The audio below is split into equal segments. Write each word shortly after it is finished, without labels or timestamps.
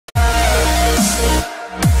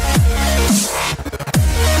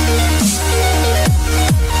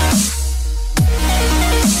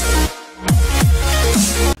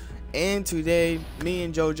and today me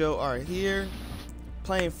and JoJo are here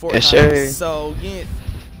playing Fortnite. Yes, sir. So yeah,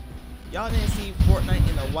 y'all didn't see Fortnite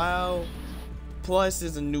in a while. Plus,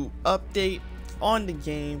 there's a new update on the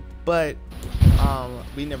game, but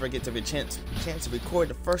we never get to the chance to record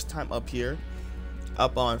the first time up here,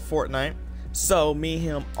 up on Fortnite. So me and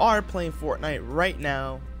him are playing Fortnite right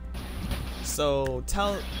now. So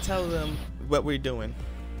tell them what we're doing.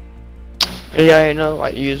 Yeah, you know,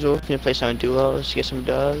 like usual, gonna play some duos, get some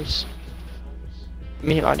dubs.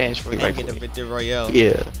 Me and my dance for you right Get the quick. victory royale.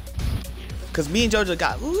 Yeah. Cause me and JoJo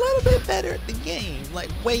got a little bit better at the game, like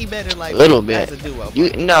way better, like A little bit. as a duo.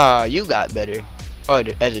 You got better. Oh,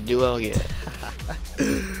 as a duo, yeah.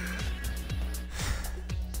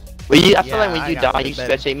 But I feel like when you die, you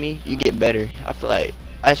spectate me, you get better. I feel like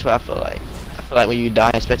that's what I feel like. I feel like when you die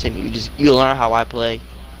and spectate me, you learn how I play.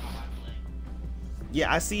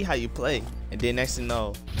 Yeah, I see how you play, and then next thing you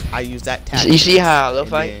know, I use that tactic. You see how I low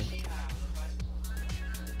fight?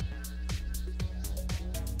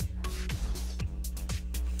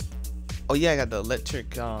 Oh yeah, I got the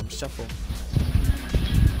electric shuffle.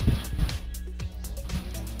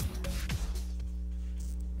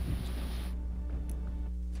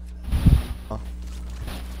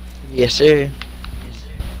 Yes, sir.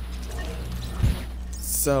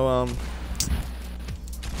 So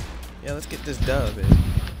yeah, let's get this dub in.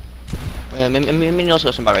 Let me know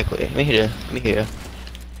somebody right quick. Let me hear.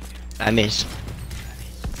 I miss.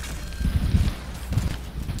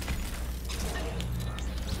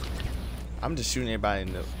 I'm just shooting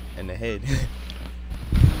everybody in the head.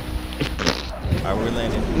 Alright, we're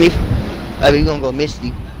landing. We gonna go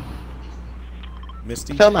Misty.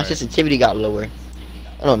 Misty. I felt my sensitivity got lower.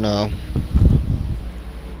 I don't know.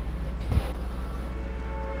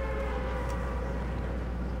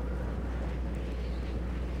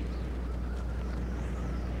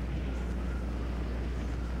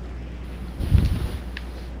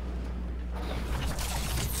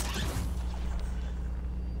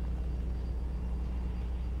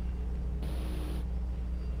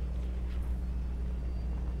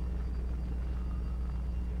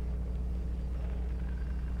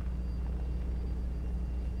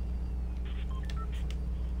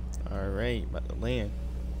 Alright, about to land.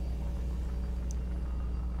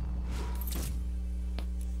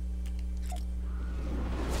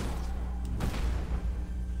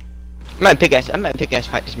 I might pickaxe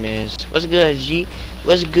fight this man. What's good, G?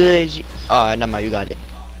 What's good, G? Oh, no, you got it.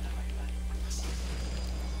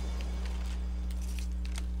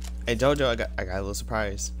 Hey JoJo, I got a little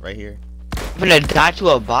surprise right here. I'm gonna die to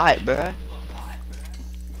a bot, bruh.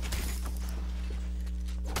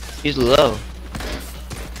 He's low.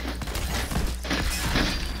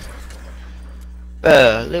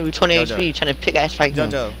 Literally 20 HP trying to pickaxe fight him.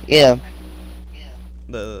 JoJo. Yeah.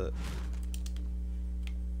 The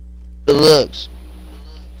looks.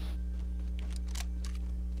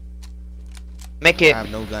 Make it. I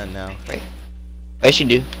have no gun now. Right. Yes, you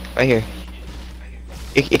do. Right here.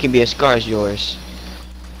 It can be as scar as yours.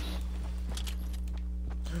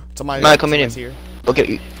 Somebody come in here.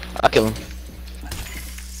 Okay, I'll kill him.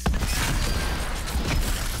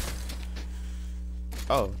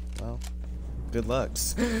 Oh, well. Good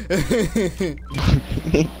lucks. You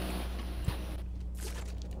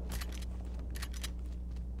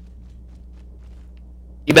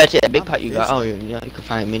better take that big pot you got. Oh, yeah, you can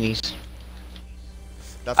find minis.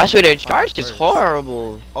 That's I swear their charge is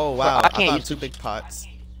horrible. Oh wow, I can't use 2 big pots.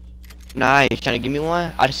 Nah, you trying to give me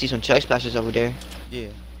one? I just see some chug splashes over there. Yeah.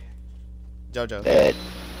 JoJo.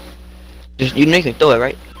 You know you can throw it,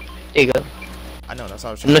 right? There you go. I know, that's how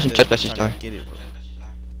I was I'm trying to to get it.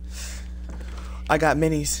 I got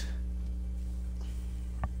minis.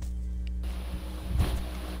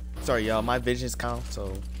 Sorry y'all, my vision's count,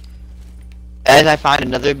 so As I find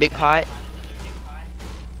another big pot.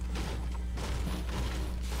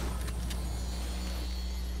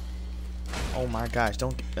 oh my gosh,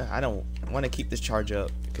 I don't want to keep this charge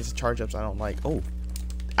up because the charge ups I don't like. Oh,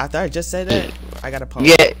 after I just said that, I gotta pump.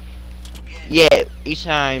 Yeah. Each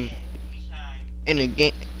time in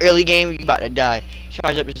the early game, you about to die.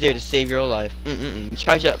 Charge up is there to save your life.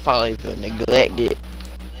 Charge up probably feel neglected.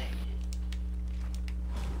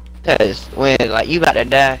 Cause when like you about to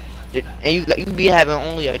die, and you be having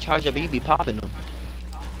only a charge up, but you be popping them.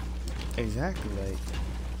 Exactly, like.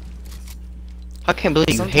 I can't believe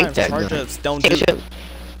you hate that gun. Charge ups don't do.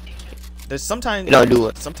 There's sometimes you don't do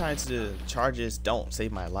it. Sometimes the charges don't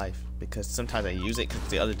save my life because sometimes I use it. Cause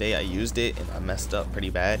the other day I used it and I messed up pretty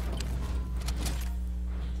bad.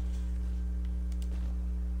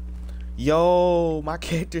 Yo, my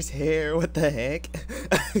character's hair. What the heck?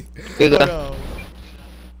 Here you go.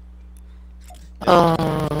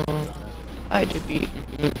 I just be.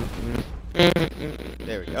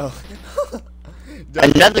 There we go.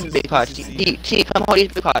 Another big pot. T, come hold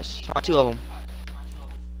these big pots. I want 2 of them.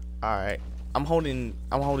 All right. I'm holding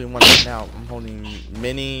one right now. I'm holding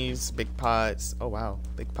minis, big pots. Oh wow,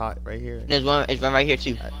 big pot right here. There's one. It's one right here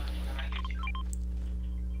too.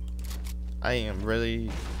 I am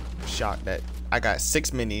really shocked that I got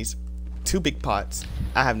 6 minis, 2 big pots.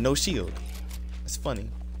 I have no shield. It's funny.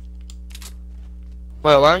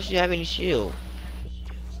 Well, why don't you have any shield?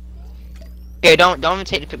 Here, don't even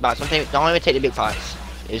take the big pots. Don't even take the big pots.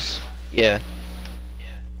 Yeah.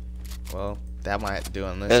 Well, that might have to do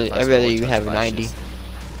unless I'd rather you have a 90.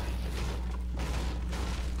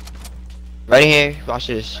 Right here. Watch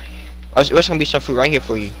this. What's gonna be some food right here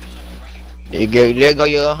for you? There go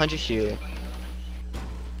your 100 shield.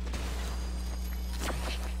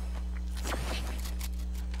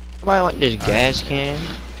 Why want this gas can?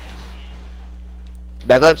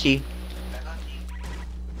 Back up, T.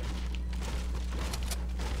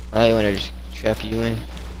 I wanna just trap you in.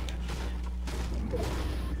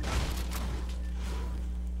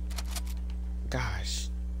 Gosh.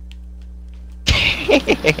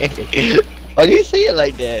 Why do you say it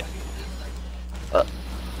like that?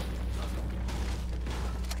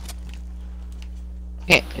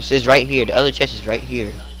 Can't. It says right here. The other chest is right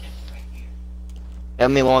here. That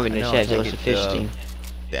mean one in the chest. It was a 15.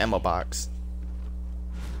 The ammo box.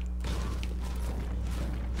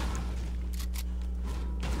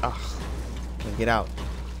 Ugh. Can't get out.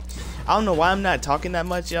 I don't know why I'm not talking that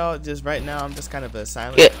much, y'all. Just right now, I'm just kind of a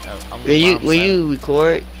silent. Yeah. When you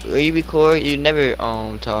record, you never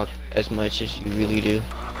talk as much as you really do.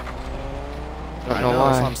 I know why.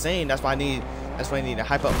 That's what I'm saying. That's why I need to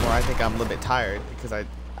hype up more. I think I'm a little bit tired because I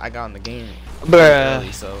got on the game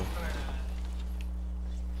early, so.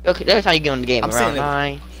 Okay, that's how you get on the game. Around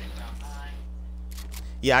 9.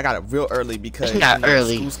 Yeah, I got it real early because that's not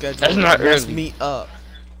early. School schedule that's not messed early. me up.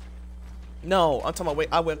 No, I'm talking about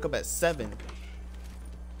I wake up at 7.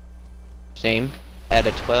 Same. At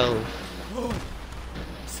a 12.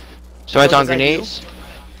 So it's on grenades?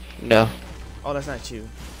 No. Oh, that's not you.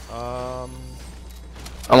 I'm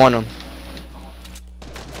on them.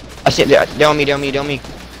 I see it. They're on me.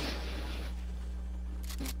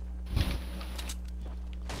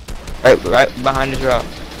 Right behind this rock.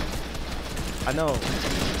 I know.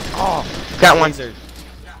 Oh, got one. Laser.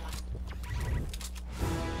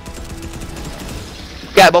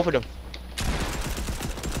 Got both of them.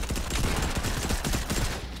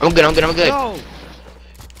 I'm good. No.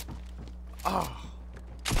 Oh.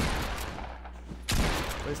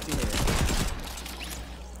 Where's teammate?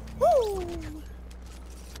 Woo.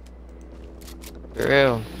 For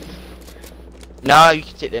real. Nah, you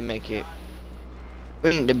can take that make it.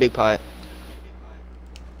 Bring the big pot.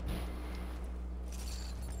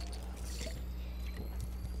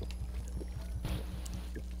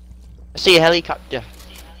 I see a helicopter.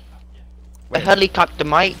 A helicopter,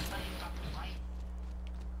 mate.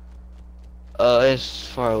 It's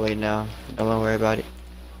far away now. Don't worry about it.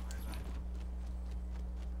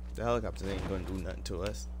 The helicopter ain't gonna do nothing to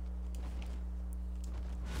us.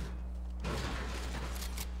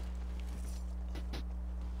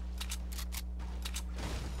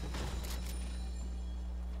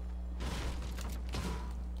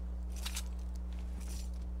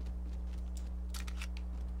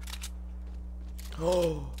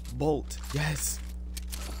 Oh, bolt. Yes.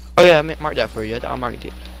 Oh yeah, I marked that for you. I marked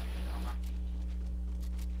it.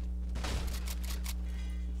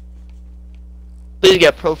 Please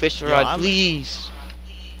get pro fishing rod, please.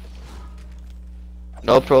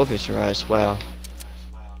 No pro fishing rods. Wow.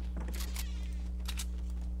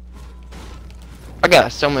 I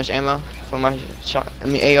got so much ammo for my shot. I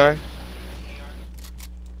mean AR.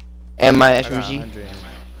 And my SMG.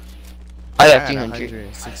 I got 300.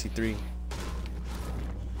 163.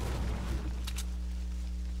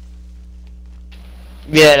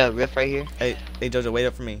 Yeah, the rift right here. Hey, Jojo, wait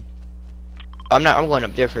up for me. I'm going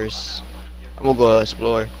up there first. I'm gonna go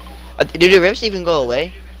explore. Do the rifts even go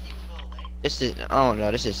away? This is, I don't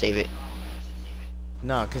know. This is save it.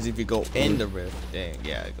 No, because if you go in the rift, then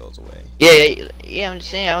yeah, it goes away. Yeah. I'm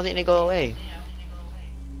just saying. I don't think they go away.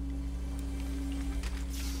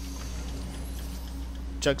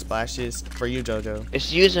 Chug splashes for you, Jojo.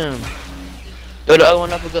 Just use them. Throw the other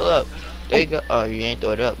one up and go up. There you go. Oh, you ain't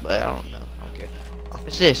throw it up, but I don't know. I don't care.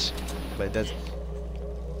 What's this? But it doesn't.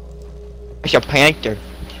 It's a panther.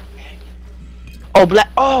 Oh,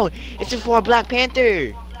 Oh, it's for a Black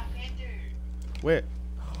Panther. Where?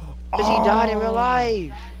 Cause he died in real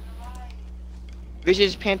life. This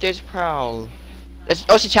is Panther's Prowl. It's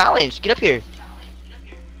a challenge. Get up here.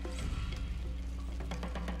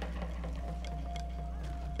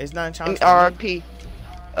 It's not a I challenge mean, for me. RIP.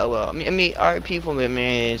 Oh well, I mean RIP for me,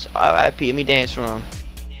 man. It's RIP. Let me dance for him.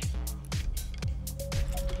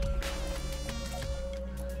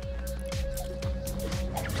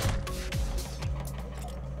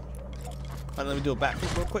 Let me do a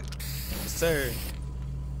backflip real quick. Yes, sir.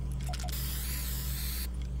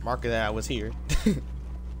 Mark that I was here.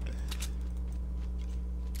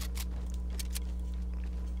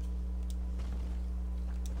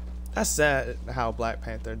 That's sad how Black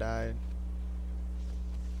Panther died.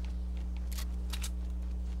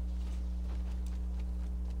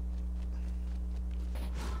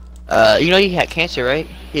 You know he had cancer, right?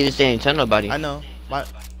 He just didn't tell nobody. I know.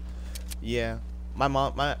 Yeah. My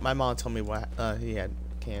mom told me what he had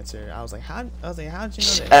cancer. I was like, how did you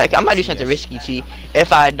know that? I might do something risky, T.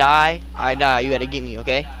 If I die, I die. You gotta get me,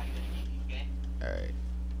 okay? Alright.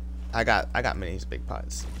 I got Minnie's big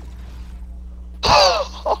pots.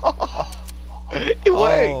 It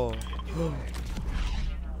worked.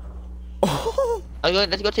 Oh.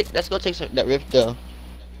 Let's go take that rift though.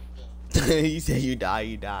 You said you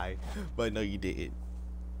die, but no, you didn't.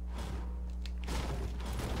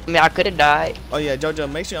 I mean, I could have died. Oh yeah,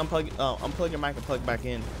 JoJo, make sure you unplug your mic and plug back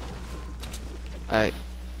in. Alright.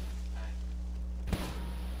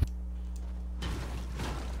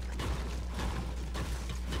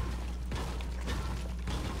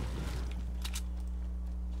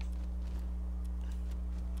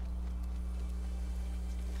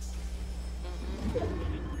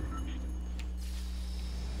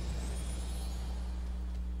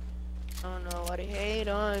 I don't know why they hate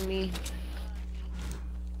on me.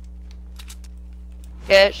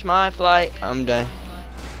 Catch my flight. I'm done.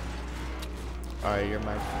 Alright, your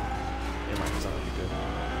mic is on. You good?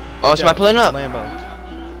 Oh, somebody pulling up. Lambo.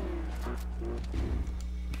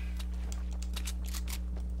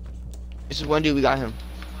 This is one dude. We got him.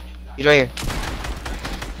 He's right here.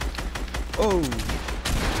 Oh.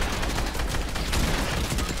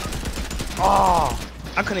 Oh.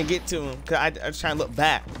 I couldn't get to him because I was trying to look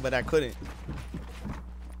back, but I couldn't.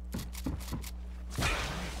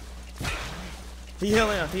 He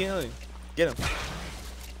healing. Get him.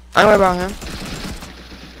 I don't worry about him.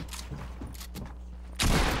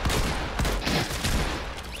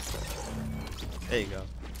 There you go.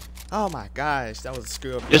 Oh my gosh, that was a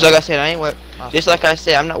screw up. Just like I said, just like I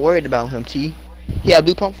said, I'm not worried about him, T. He had a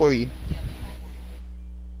blue pump for you.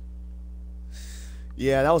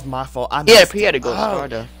 Yeah, that was my fault. He had to go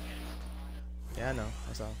harder. Yeah, I know.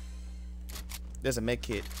 That's all. There's a med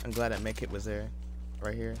kit. I'm glad that med kit was there.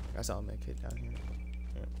 Right here. I saw a med kit down here.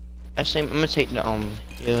 Yeah. Actually, I'm gonna take the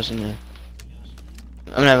heals in there.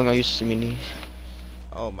 I'm not even gonna use the minis.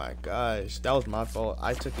 Oh my gosh, that was my fault.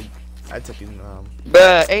 I took it.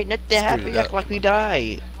 Bruh, ain't nothing happened. Act like we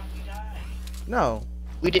died. No.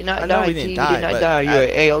 We did not I know die. we didn't T. die, We did not but die. You're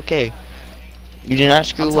A-okay. You did not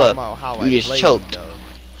screw up. You just choked.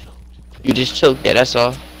 You just choked. Yeah, that's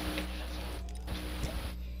all.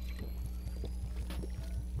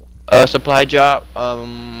 Supply drop. 331. I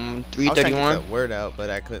was trying to get that word out, but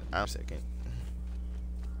I couldn't. I'm second.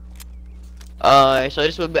 So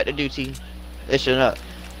this is what we got to do, T. Listen up.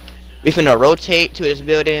 We finna rotate to this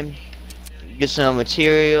building. Get some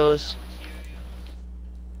materials.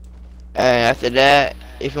 And after that,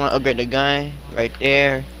 if you want to upgrade the gun, right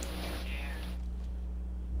there.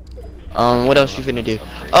 What else you finna do?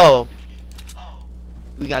 Oh,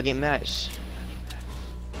 we gotta get matched.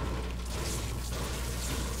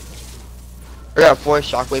 I got 4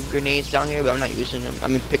 shockwave grenades down here, but I'm not using them. I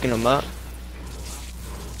mean, picking them up.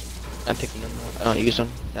 I'm picking them up. I don't use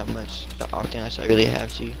them that much that often as I really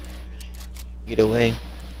have to. Get away.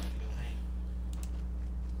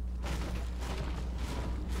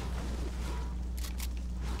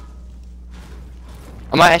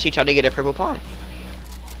 I might actually try to get a purple pump.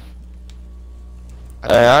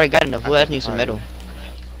 I already got enough. We'll need some metal.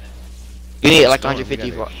 You need like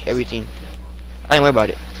 150 for everything. I ain't worried about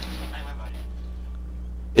it.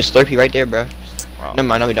 It's Slurpee right there, bro. Wow. Never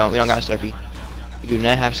mind, no we don't. We don't got a Slurpee. We do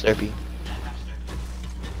not have Slurpee.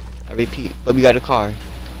 I repeat, but we got a car.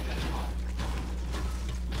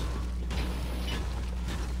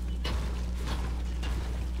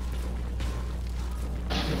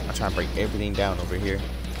 I'm trying to break everything down over here.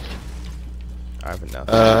 I have enough.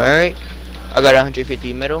 Alright. I got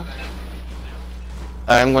 150 metal.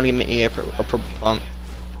 I'm gonna get me a purple pump.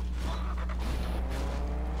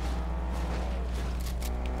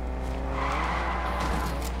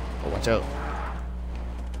 Oh, watch out.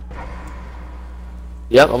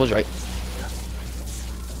 Yep, I was right.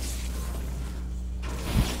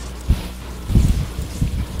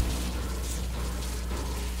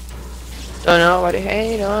 Don't know why they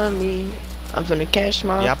hate on me. I'm finna catch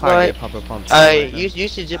my Yeah, I probably flight. get pumper pump too right now.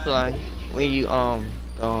 Use the zip line when you go.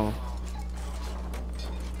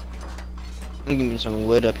 I'm giving some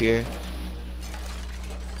wood up here.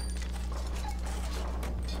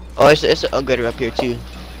 Oh, it's an upgrader up here too.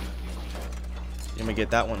 You may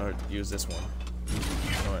get that one or use this one.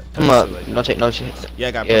 Come up. Don't take no shit. Yeah,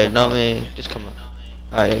 I got Yeah, purple no pump. man. Just come up.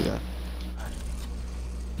 Alright, there you go.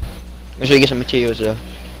 Make sure you get some materials though.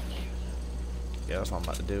 Yeah, that's what I'm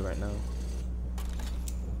about to do right now.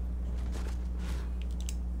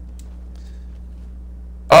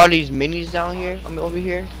 All these minis down here. I mean over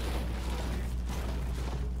here.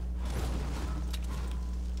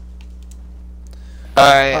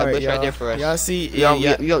 Alright, a bush right there for us. Y'all see? We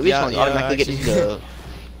just gonna automatically get this dub.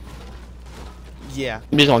 Yeah.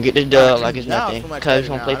 We just gonna get this dub like it's Now I nothing. feel much Cause better it's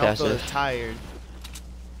gonna now. play I don't past feel us. as tired.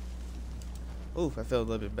 Oof, I feel a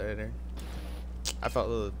little bit better. I felt a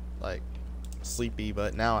little like sleepy,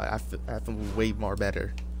 but now I feel way more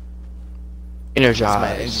better. My energy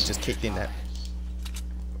Energized. just kicked in. My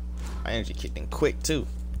energy kicked in quick too.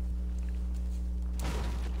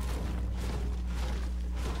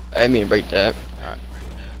 I didn't mean to break that. Alright.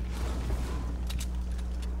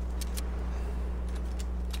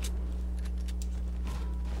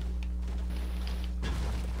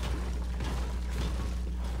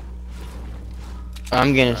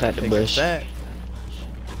 I'm getting inside the Pick bush. that.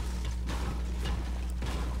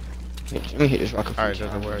 Let me hit this rock. Alright,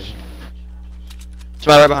 don't worry.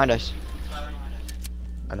 Somebody right behind us.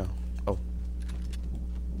 I know. Oh.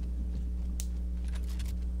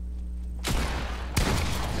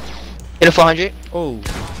 Hit a 400. Oh.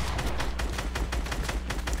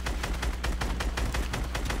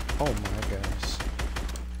 Oh my gosh.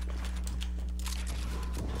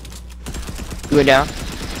 You went down.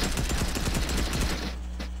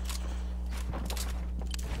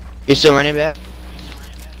 You're still running back.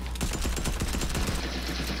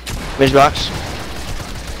 Which box?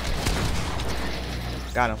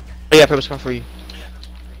 Got him. Oh yeah, purple scar for you.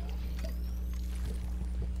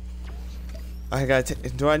 I gotta.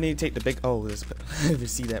 Do I need to take the big? Oh, this. You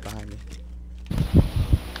see that behind me.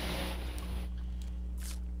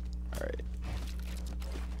 All right.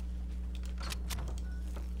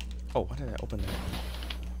 Oh, why did I open that?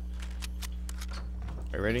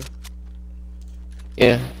 Are you ready?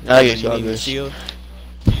 Yeah. Now You you're need good. a shield?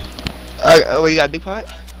 Oh, you got a big pot?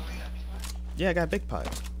 Yeah, I got a big pot.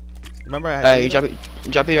 Remember I had. You drop it.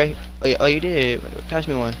 Drop it right. Oh, yeah, oh, you did. Pass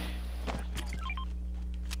me one.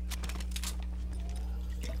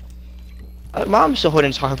 Mom's still holding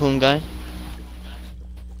this harpoon gun.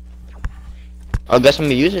 I guess I'm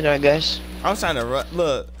gonna use it. I guess. I was trying to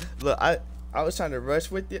look. I was trying to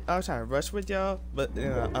rush with you. I was trying to rush with y'all, but you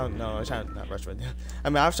know, I don't know. I was trying to not rush with you. I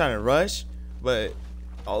mean, I was trying to rush, but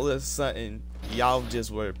all of a sudden, y'all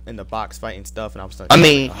just were in the box fighting stuff, and I was like, I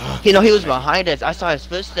mean, you know, he was behind us. I saw his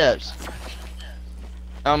footsteps.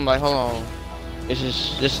 I'm like, hold on. This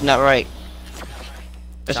is not right.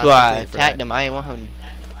 That's Shout why out I to you for attacked that. him. I ain't want him.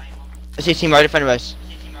 I see a team right in front of us.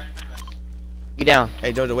 Get down.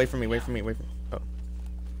 Hey, Jojo, wait for me. Wait for me. Wait for me. Oh,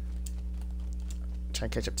 trying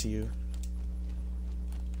to catch up to you.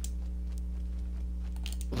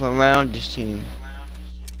 From around this team.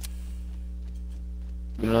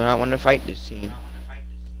 We do not want to fight this team.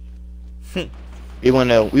 we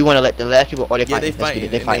wanna let the last people. Oh, they Yeah, fighting. they fighting.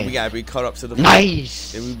 They And fighting. then we gotta be caught up to the fight.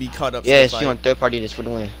 Nice. Then we be caught up. Yes, to the you fight. on third party this for the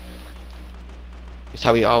win. It's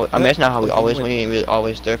how we always. I mean, that's not how we Okay, always wait. win. We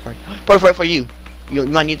always third party. Perfect for you. You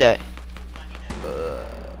might need that.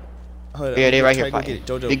 Hold up, Yeah, they I'm right trying here to go fighting. get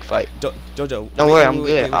it. Jojo. Big fight. Jojo. Don't wait, worry, wait, I'm wait,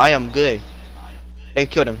 good. wait, wait. I am good. They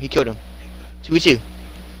killed him. He killed him. 2v2.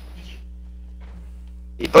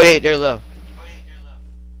 Oh, yeah, they're low.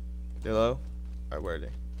 They're low? Alright, where are they?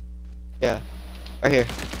 Yeah. Right here.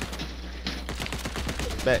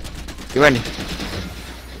 Bet. You're running.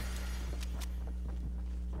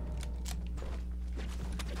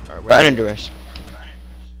 Alright, where Right are under us.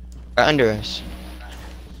 Right under us.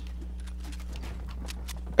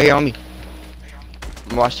 Right here on me.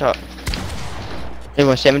 I'm washed up. They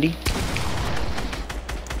 170.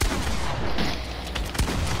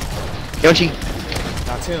 Yoshi.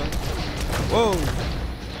 That's him. Whoa.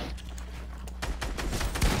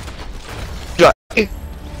 Drop.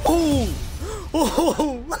 Oh.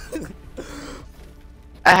 Oh.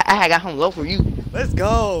 I got him low for you. Let's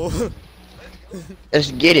go.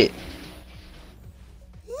 Let's get it.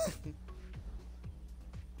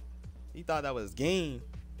 He thought that was game.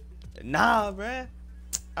 Nah, bruh.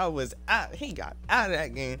 I was out. He got out of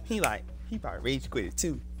that game. He probably rage quit it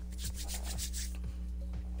too.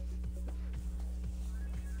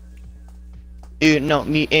 You know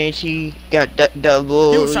me and she got that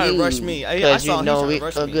double. He was trying to rush me. I Cause saw you him know trying we to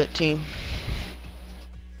rush a me. good team.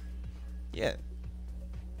 Yeah.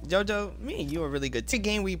 Jojo, me and you are really good. The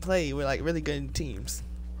game we play, we're like really good teams.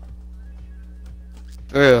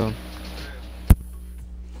 For real.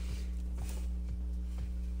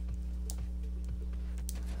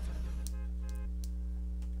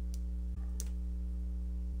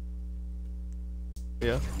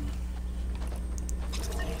 Yeah.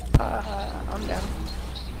 I'm down.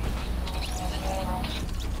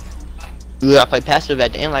 We gotta play passive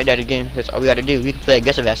at the end like that again. That's all we gotta do. We can play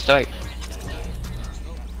aggressive at start.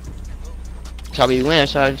 That's how we win.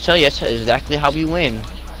 So I tell you, that's exactly how we win.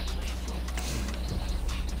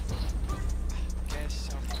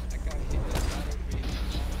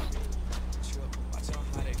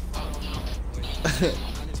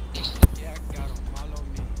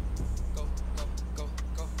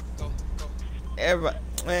 Everybody,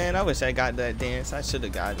 man, I wish I got that dance. I should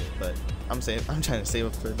have got it, but I'm trying to save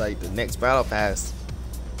it for like the next battle pass.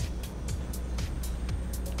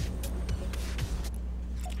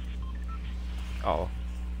 Oh.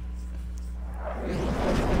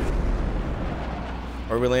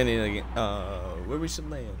 Or we're landing again. Where we should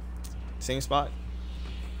land? Same spot?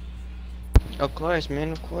 Of course,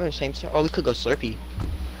 man. Of course. Same time. Oh, we could go Slurpee.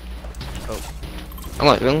 Oh.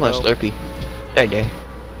 I'm going Slurpee. Right there.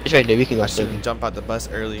 It's right there. We can go Slurpee. Jump out the bus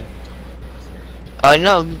early.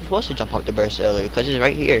 No, we're supposed to jump out the bus earlier because it's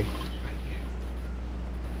right here.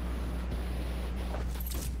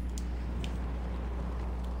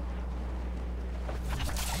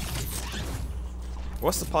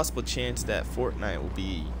 What's the possible chance that Fortnite will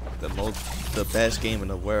be the best game in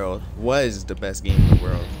the world? Was the best game in the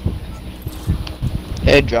world?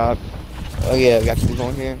 Head drop. Oh yeah, we got people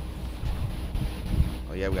going here.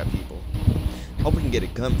 Oh yeah, we got people. Hope we can get a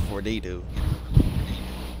gun before they do.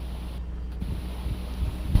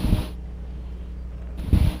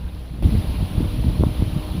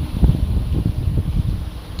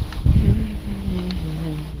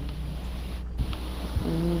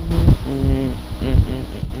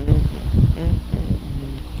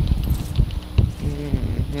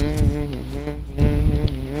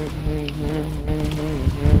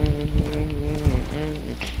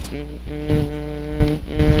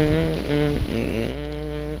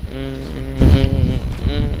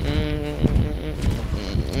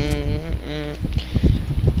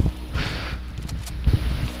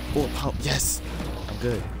 Oh, yes, I'm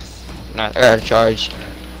good. Not I gotta charge.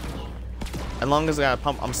 As long as I got a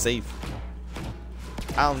pump, I'm safe.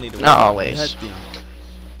 I don't need to. Not always. Nothing.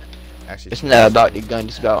 Actually, It's not about the gun.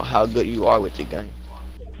 It's about how good you are with the gun.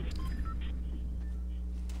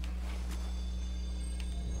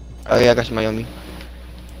 Oh yeah, I got somebody on me.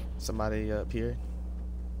 Somebody up here.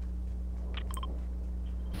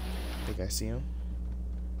 I think I see him.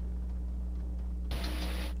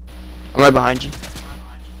 I'm right behind you.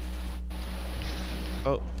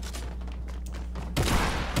 Oh.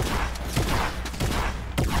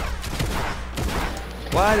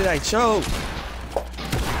 Why did I choke?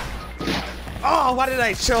 Oh, why did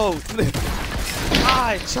I choke?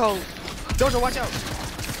 I choked. Jojo, watch out.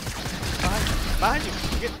 Behind you.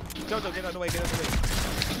 Jojo, get out of the way, get out of the way.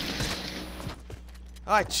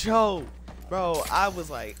 I choked. Bro, I was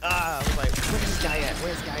like, where's this guy at?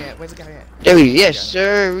 Where's the guy at? Where's the guy at? There we yes,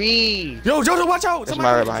 sirree. Yo, Jojo, watch out! That's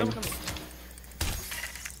my right behind you.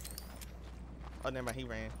 Oh, never mind, he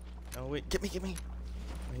ran. No, wait, get me.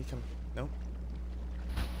 Oh, he coming. No.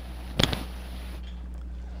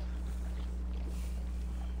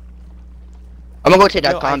 I'm gonna go take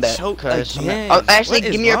that Yo, combat. Cause actually,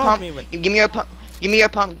 give me your pump. Give me your pump. Give me your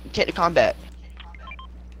pump. Take the combat.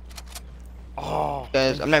 Oh.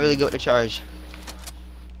 Because I'm not really good with the charge.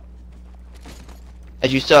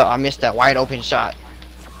 As you saw, I missed that wide open shot.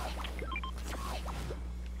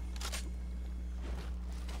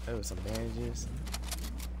 There was some bandages.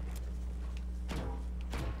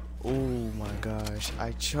 Oh my gosh,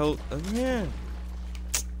 I choked again.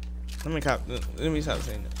 Let me stop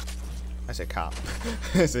saying that. I said cop.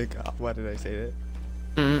 I said cop. Why did I say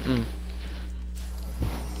that?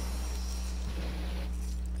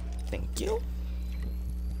 Thank you.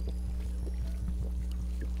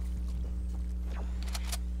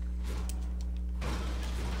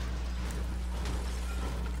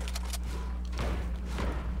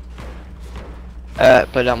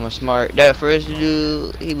 But I'm smart. That first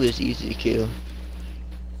dude, he was easy to kill.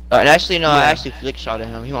 And actually, no, I actually flick shot at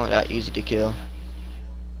him. He wasn't that easy to kill.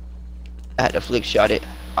 I had to flick shot it.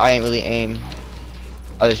 I ain't really aim.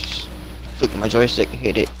 I just flicked my joystick and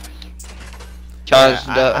hit it. Charged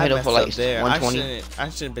up, hit him for like 120. I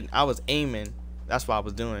shouldn't been. I was aiming. That's what I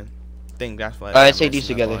was doing. think that's what. Alright, let's take these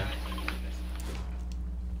together.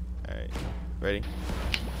 Alright, ready?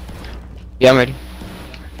 Yeah, I'm ready.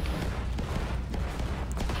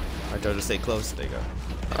 Alright, Jojo, stay close. There you go.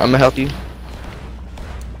 I'm gonna help you.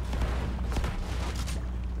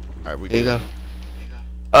 Alright, we There you good. go.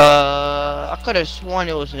 I could have sworn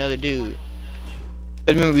it was another dude.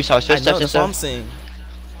 But remember we saw I steps know, and that's what I'm stuff. saying.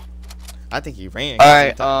 I think he ran.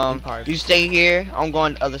 Alright, you stay here. I'm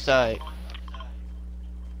going the other side.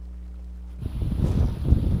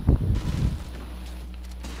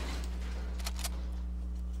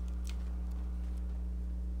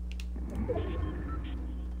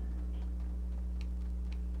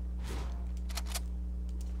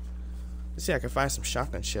 Let's see, I can find some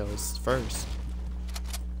shotgun shells first.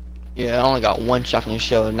 Yeah, I only got one shotgun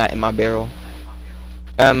shell, not in my barrel.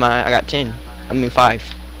 I got 10. I mean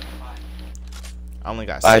 5. I only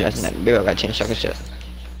got 5, 6. that's not in the barrel. I got 10 shotgun shells.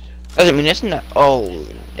 Doesn't mean it's not. Oh,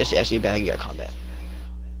 it's actually bad. You got combat.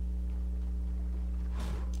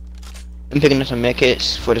 I'm picking up some med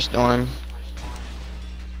kits for the storm.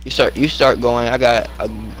 You start going. I got a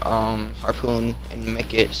harpoon and med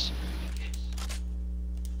kits.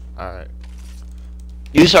 Alright.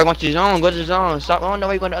 You start going to the zone. Go to the zone. Stop. Oh no,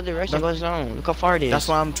 you're going the other direction. Go to the zone. Look how far it is. That's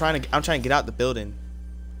why I'm trying to get out the building.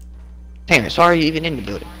 Damn it. Sorry, you even in the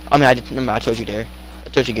building. I mean, I didn't remember. I told you there. I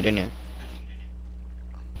told you to get in there.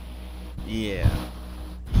 Yeah.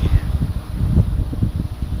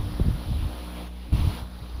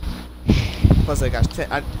 Plus I got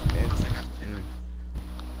 10.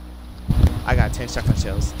 I got 10 shotgun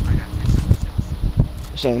shells.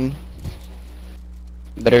 Same.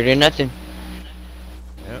 Better than nothing.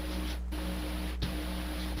 Yep.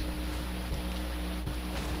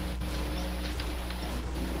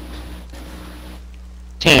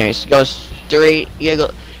 Terrence, go straight. You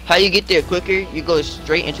go. How you get there quicker? You go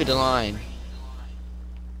straight into the line.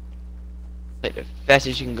 Like the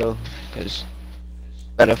fastest you can go. Cause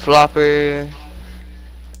got a flopper.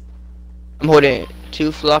 I'm holding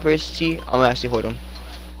 2 floppers. See, I'm gonna actually hold them.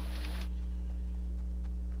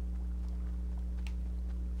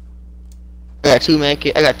 I got 2 med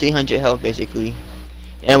kit. I got 300 health basically,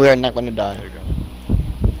 and we are not gonna die. There you go.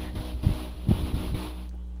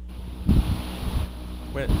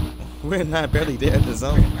 We're not barely there at the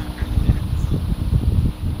zone.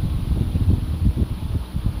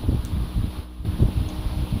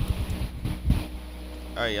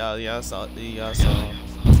 Alright, y'all saw.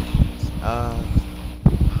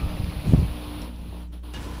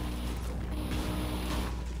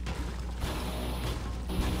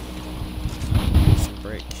 Some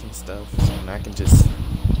breaks and stuff, and I can just.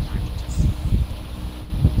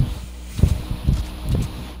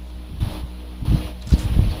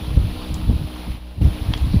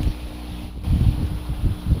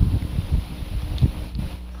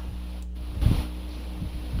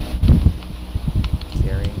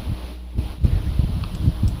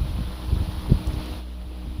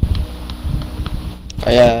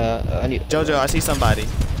 I need. Jojo, I see somebody.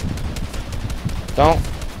 Don't.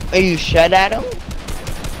 Are you shot at him?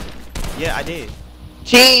 Yeah, I did.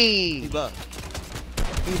 Gee. He's up.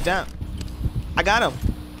 He's down. I got him.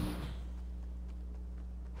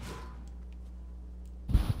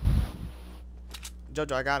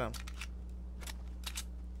 Jojo, I got him.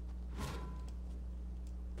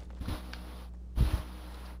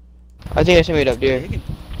 I think I see it up there.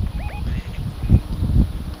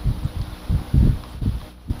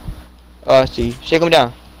 Oh, I see. Shake him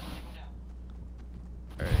down.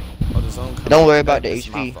 Alright. Oh, the zone coming. Don't worry about the This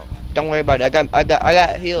is my HP. fault. Don't worry about it. I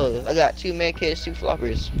got heals. I got 2 med kits, 2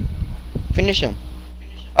 floppers. Finish him.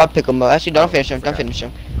 I'll pick him up. Actually, don't finish him. Don't finish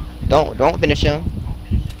him. Don't finish him.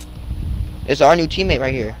 It's our new teammate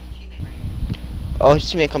right here. Oh, his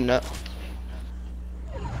teammate coming up.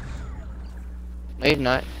 No, he's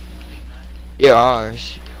not. You're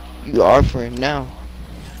ours. You are for him now.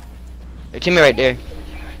 Your teammate right there.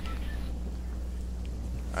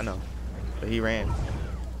 I know, but he ran.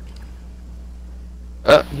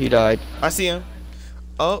 Oh, he died. I see him.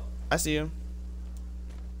 Oh, I see him.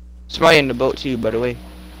 Somebody in the boat too, by the way.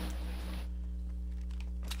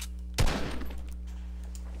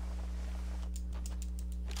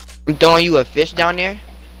 I'm throwing you a fish down there.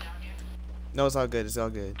 No, it's all good. It's all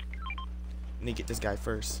good. I need to get this guy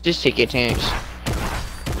first. Just take your chance.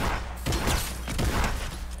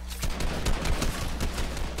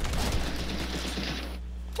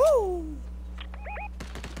 Woo!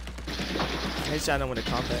 Headshot him with a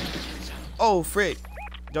combat. Oh, frick.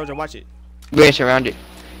 Jojo, watch it. We're surrounded.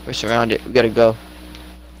 We're surrounded. We gotta go.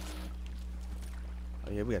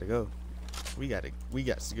 Oh, yeah, we gotta go. We got to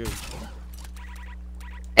go.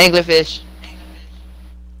 Anglerfish.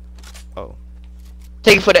 Oh.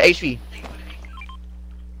 Take it for the HP.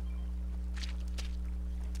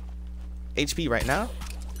 HP right now?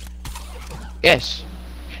 Yes.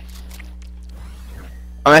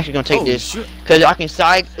 I'm actually gonna take this because I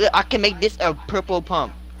can make this a purple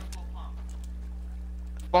pump.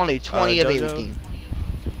 Only 20 of Jojo? everything.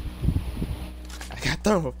 I got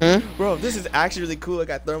thermal. Bro, this is actually really cool. I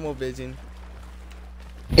got thermal vision.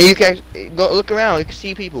 And you can go look around. You can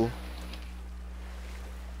see people.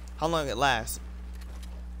 How long it lasts?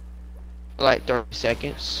 Like 30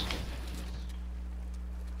 seconds.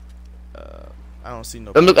 I don't see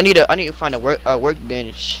no. Look, I need to find a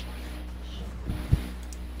workbench.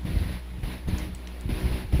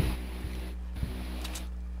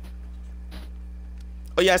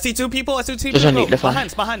 Oh yeah, I see two people. I see two Just people. need to find- Behind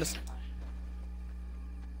us, behind us.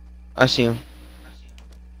 I see him.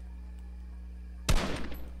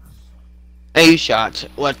 Hey, you shot.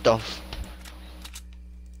 What the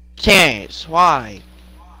chance? Why?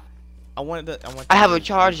 I have a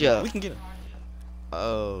charger. We can get him.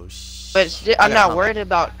 Oh shit. But still, I'm not worried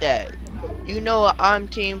about that. You know I'm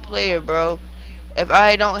team player, bro. If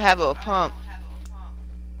I don't have a pump,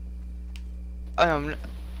 oh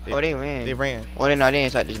they ran. They ran. Well, they're not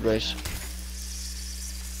inside this bush.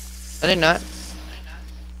 Are they not?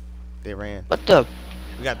 They ran. What the?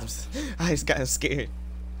 We got them. I just got scared.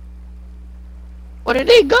 Where did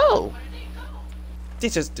they go? They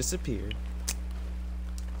just disappeared.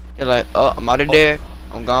 They're like, oh, I'm out of there.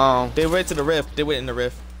 I'm gone. They went to the rift. They went in the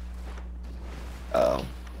rift. Oh.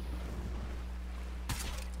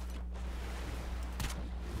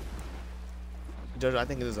 Jojo, I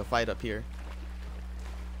think there's a fight up here.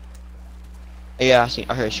 Yeah,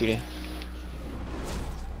 I heard shooting.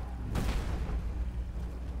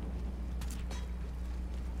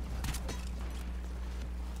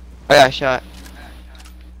 I got shot.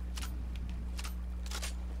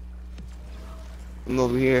 I'm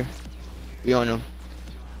over here. We on them.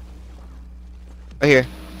 Right here.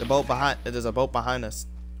 The boat behind. There's a boat behind us.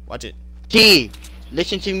 Watch it. T,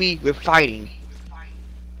 listen to me. We're fighting.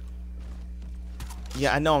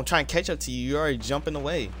 Yeah, I know. I'm trying to catch up to you. You're already jumping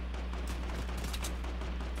away.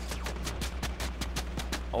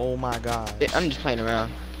 Oh my god. I'm just playing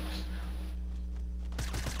around.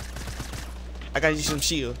 I gotta use some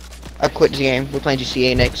shield. I quit the game. We're playing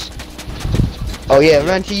GCA next. Oh yeah,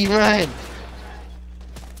 run T, run.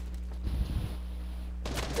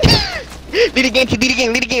 Lead the game, T, lead the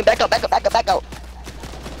game, lead the game. Back out, back out, back out, back out.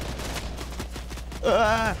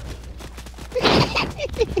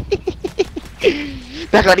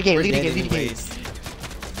 Back out the game, lead the game, lead the game.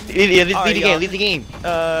 Lead the game.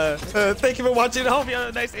 Thank you for watching. I hope you have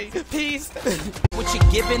a nice day. Peace. What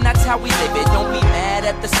you're giving, that's how we live it. Don't be mad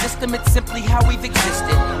at the system, it's simply how we've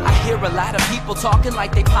existed. I hear a lot of people talking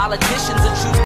like they politicians and choose